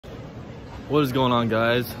What is going on,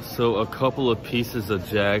 guys? So a couple of pieces of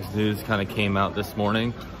Jags news kind of came out this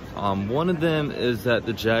morning. One of them is that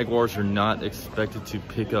the Jaguars are not expected to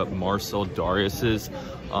pick up Marcel Dareus's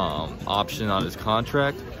option on his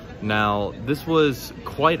contract. Now, this was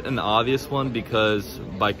quite an obvious one because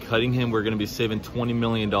by cutting him, we're going to be saving $20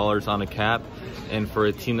 million on a cap. And for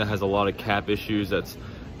a team that has a lot of cap issues, that's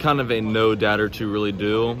kind of a no-doubter to really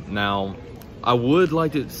do. Now, I would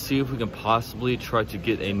like to see if we can possibly try to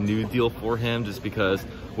get a new deal for him, just because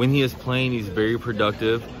when he is playing, he's very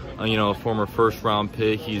productive. You know, a former first-round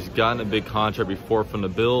pick. He's gotten a big contract before from the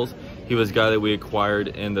Bills. He was a guy that we acquired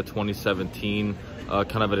in the 2017,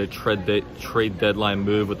 kind of at a trade deadline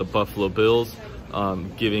move with the Buffalo Bills,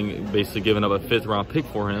 basically giving up a 5th-round pick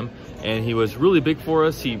for him. And he was really big for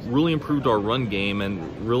us. He really improved our run game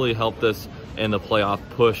and really helped us in the playoff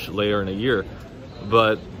push later in the year.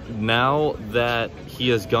 But now that he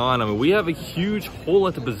has gone, I mean, we have a huge hole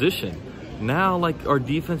at the position. Now, like, our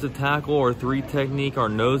defensive tackle, our 3 technique, our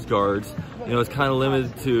nose guards, you know, it's kind of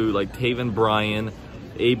limited to like Taven Bryan,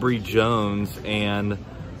 Avery Jones, and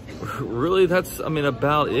really that's, I mean,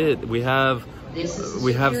 about it. We have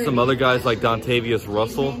some other guys like Dontavius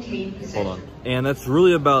Russell. Hold on. And that's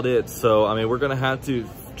really about it. So, I mean, we're going to have to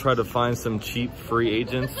try to find some cheap free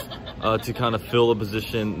agents to kind of fill a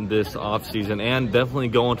position this offseason, and definitely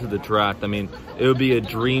go into the draft. I mean, it would be a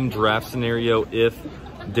dream draft scenario if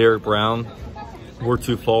Derrick Brown were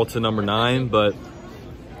to fall to number 9, but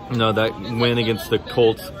you know, that win against the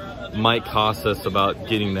Colts might cost us about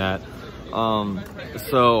getting that.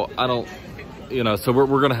 So I don't, you know, so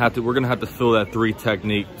we're gonna have to fill that 3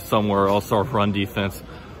 technique somewhere else. Our run defense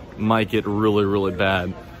might get really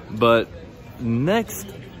bad. But next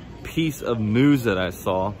piece of news that I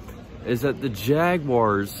saw is that the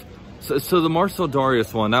Jaguars, so the Marcel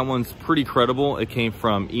Dareus one, that one's pretty credible. It came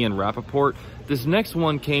from Ian Rappaport. This next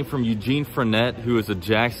one came from Eugene Fournette, who is a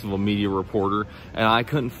Jacksonville media reporter, and I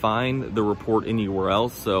couldn't find the report anywhere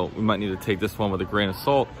else, so we might need to take this one with a grain of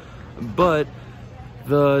salt. But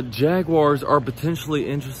the Jaguars are potentially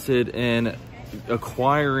interested in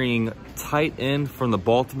acquiring tight end from the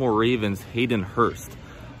Baltimore Ravens, Hayden Hurst.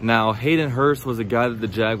 Now, Hayden Hurst was a guy that the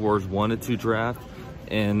Jaguars wanted to draft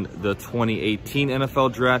in the 2018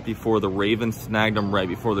 NFL draft before the Ravens snagged him right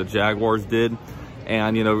before the Jaguars did.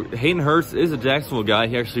 And, you know, Hayden Hurst is a Jacksonville guy.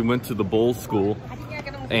 He actually went to the Bulls school.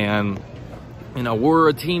 And, you know, we're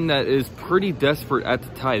a team that is pretty desperate at the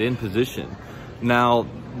tight end position. Now,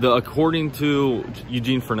 according to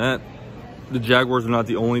Eugene Fournette, the Jaguars are not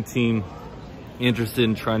the only team interested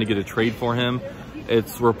in trying to get a trade for him.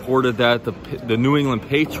 It's reported that the New England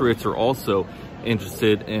Patriots are also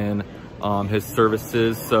interested in his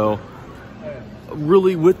services. So,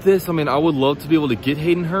 really, with this, I mean, I would love to be able to get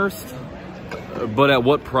Hayden Hurst. But at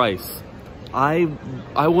what price? I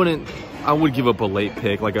would give up a late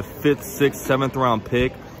pick, like a 5th, 6th, 7th round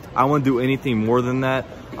pick. I wouldn't do anything more than that.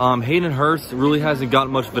 Hayden Hurst really hasn't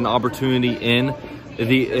gotten much of an opportunity in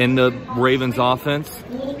the Ravens offense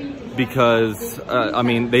because I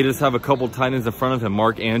mean, they just have a couple tight ends in front of him.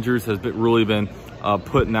 Mark Andrews has really been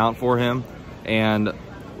putting out for him, and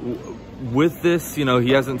with this, you know,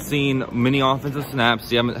 he hasn't seen many offensive snaps.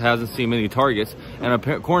 He hasn't seen many targets. And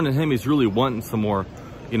according to him, he's really wanting some more,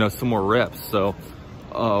 you know, some more reps. So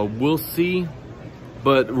we'll see.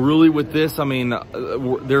 But really with this, I mean,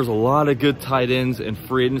 there's a lot of good tight ends in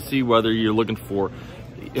free agency, whether you're looking for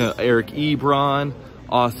Eric Ebron,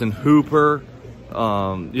 Austin Hooper,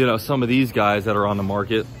 you know, some of these guys that are on the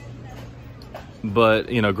market.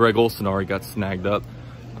 But, you know, Greg Olsen already got snagged up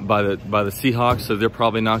by the Seahawks, so they're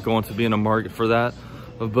probably not going to be in a market for that.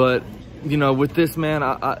 But, you know, with this, man,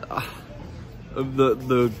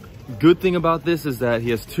 the good thing about this is that he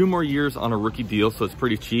has 2 more years on a rookie deal, so it's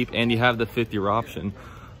pretty cheap, and you have the 5th-year option.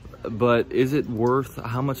 But is it worth,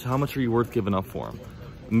 how much are you worth giving up for him?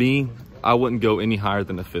 Me, I wouldn't go any higher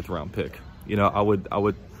than a 5th-round pick. You know, I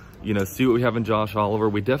would, you know, see what we have in Josh Oliver.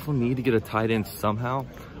 We definitely need to get a tight end somehow.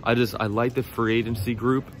 I like the free agency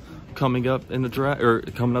group coming up in the draft, or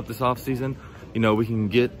coming up this offseason. You know, we can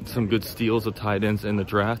get some good steals of tight ends in the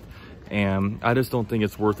draft, and I just don't think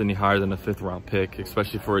it's worth any higher than a 5th-round pick,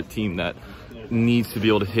 especially for a team that needs to be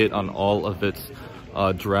able to hit on all of its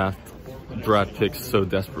draft picks so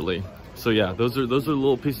desperately. So yeah, those are the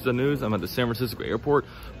little pieces of news. I'm at the San Francisco airport,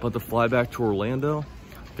 about to fly back to Orlando.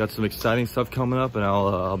 Got some exciting stuff coming up, and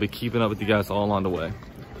I'll be keeping up with you guys all along the way.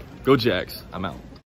 Go Jags. I'm out.